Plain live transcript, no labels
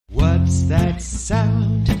What's that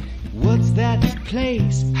sound? What's that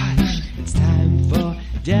place? Hush, it's time for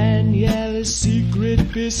Daniela's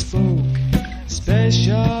secret bespoke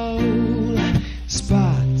special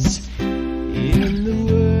spots in the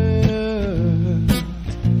world.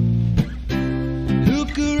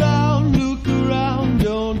 Look around,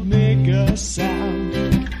 don't make a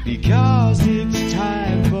sound, because it's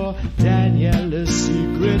time for Daniela's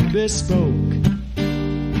secret bespoke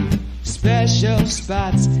special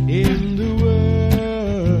spots in the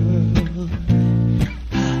world.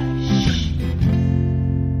 Hush.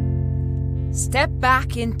 Step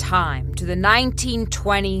back in time to the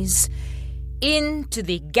 1920s, into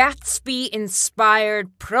the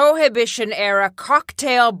Gatsby-inspired Prohibition-era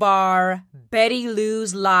cocktail bar Betty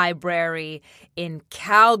Lou's Library in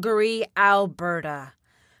Calgary, Alberta.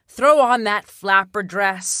 Throw on that flapper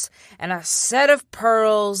dress and a set of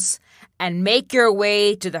pearls and make your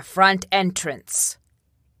way to the front entrance,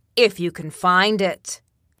 if you can find it.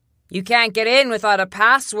 You can't get in without a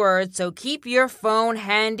password, so keep your phone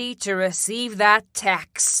handy to receive that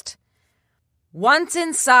text. Once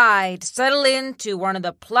inside, settle into one of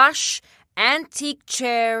the plush, antique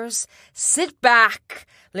chairs, sit back,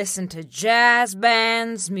 listen to jazz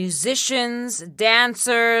bands, musicians,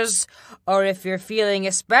 dancers, or if you're feeling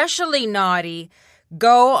especially naughty,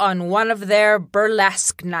 go on one of their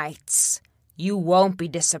burlesque nights. You won't be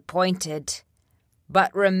disappointed.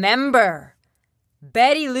 But remember,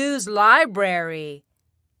 Betty Lou's Library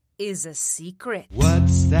is a secret.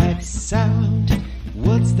 What's that sound?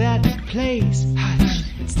 What's that place? Hush,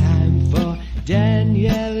 it's time for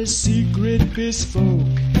Daniela's secret bespoke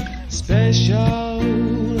special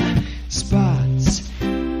spots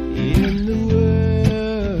in the world.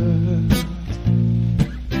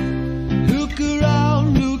 Look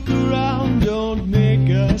around, don't make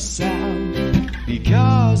a sound,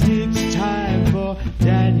 because it's time for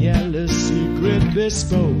Daniela's secret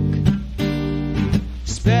bespoke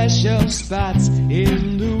special spots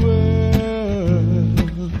in the world.